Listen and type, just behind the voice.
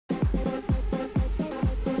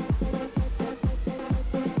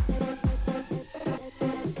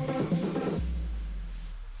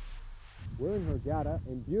Hurghada,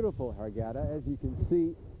 in beautiful Hurghada. As you can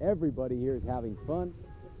see, everybody here is having fun.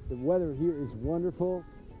 The weather here is wonderful.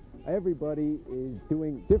 Everybody is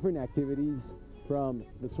doing different activities, from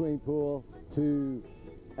the swimming pool to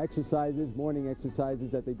exercises, morning exercises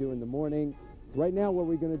that they do in the morning. Right now what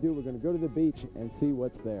we're going to do, we're going to go to the beach and see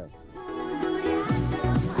what's there.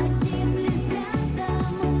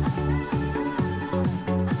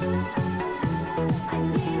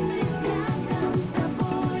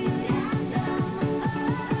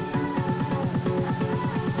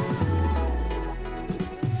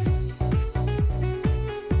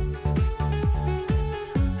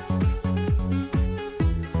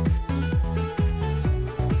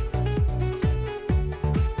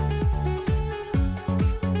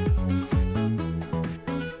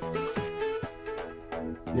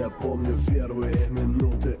 Я помню первые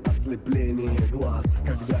минуты ослепления глаз,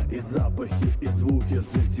 когда и запахи, и звуки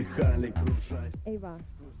затихали, кружась. Ava.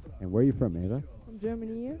 And where are you from, Ava? From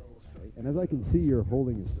Germany. And as I can see, you're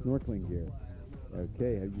holding a snorkeling gear.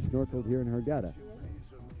 Okay, have you snorkeled here in Hurghada?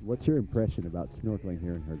 What's your impression about snorkeling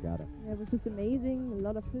here in Hurghada? Yeah, it was just amazing. A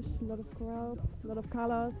lot of fish, a lot of corals, a lot of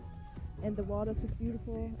colors, and the water's just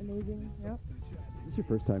beautiful, amazing. Yeah. This is your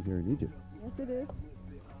first time here in Egypt. Yes, it is.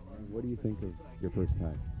 And what do you think of your first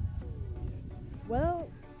time? Well,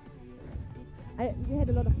 we had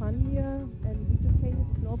a lot of fun here, and we just came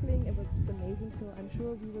with the snorkeling. It was just amazing, so I'm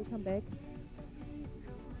sure we will come back.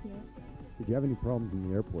 Yeah. Did you have any problems in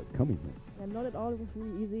the airport coming here? And not at all. It was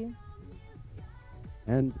really easy.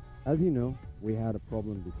 And as you know, we had a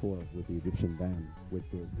problem before with the Egyptian ban with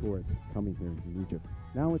the tourists coming here in Egypt.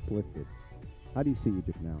 Now it's lifted. How do you see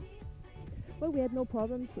Egypt now? Well, we had no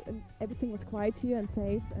problems, and everything was quiet here and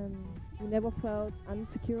safe, and we never felt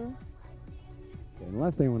unsecure. Okay, and the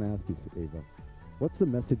last thing I want to ask you, Ava, what's the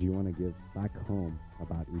message you want to give back home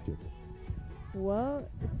about Egypt? Well,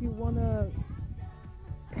 if you want to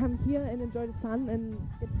come here and enjoy the sun and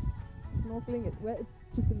it's snorkeling, it's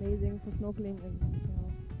just amazing for snorkeling,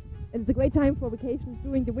 and it's a great time for vacations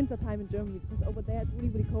during the winter time in Germany, because over there it's really,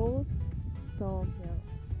 really cold. So, yeah.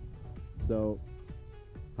 So,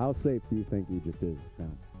 how safe do you think Egypt is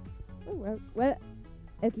now? Oh, well,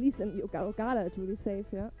 at least in Hurghada it's really safe,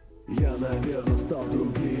 yeah. Я, наверное, стал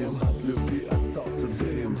другим, от любви остался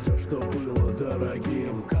дым. Все, что было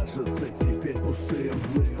дорогим, кажется теперь пустым.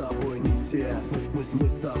 Мы с тобой не те, мы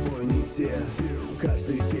с тобой не те.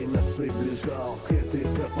 Каждый день нас приближал к этой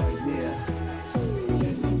западне.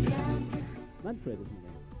 Manfred is my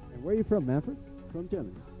name. And where are you from, Manfred? From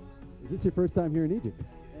Germany. Is this your first time here in Egypt?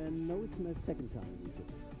 And no, it's my second time in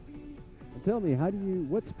Egypt. And tell me,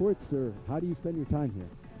 what sports or how do you spend your time here?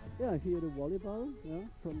 Yeah, here the volleyball, yeah,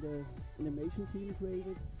 from the animation team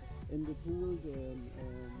created, in the pool, the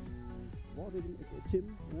water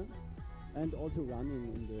gym, yeah, and also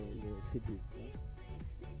running in the city. Yeah.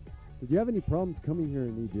 Did you have any problems coming here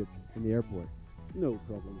in Egypt, in the airport? No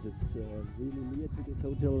problems. It's really near to this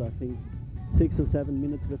hotel. I think 6 or 7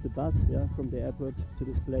 minutes with the bus, yeah, from the airport to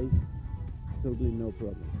this place. Totally no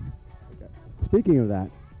problems. Okay. Speaking of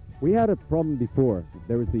that, we had a problem before.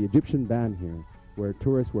 There was the Egyptian ban here, where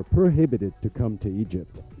tourists were prohibited to come to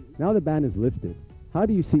Egypt. Now the ban is lifted. How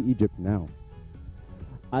do you see Egypt now?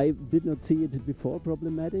 I did not see it before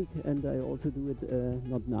problematic, and I also do it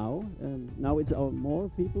not now. Now it's more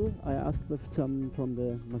people. I asked with some from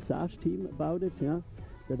the massage team about it, yeah,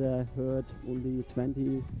 that I heard only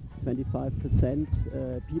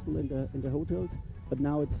 20-25% people in the hotels. But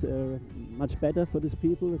now it's much better for these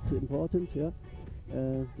people. It's important, yeah.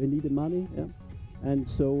 They need the money, yeah, and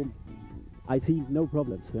so I see no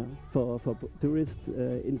problems, yeah. For tourists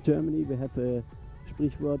in Germany, we have a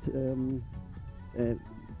Sprichwort,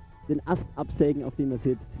 den Ast absägen, auf dem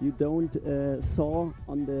sitzt. You don't saw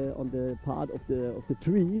on the part of the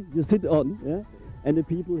tree you sit on, yeah. And the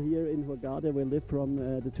people here in Hurghada will live from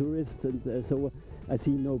the tourists, and so I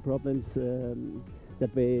see no problems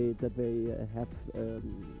that they have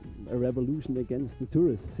a revolution against the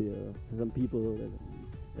tourists here. Some people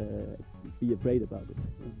be afraid about it.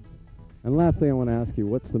 And last thing I want to ask you,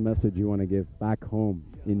 what's the message you want to give back home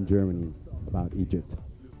in Germany about Egypt?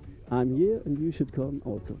 I'm here and you should come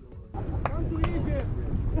also. Come to Egypt!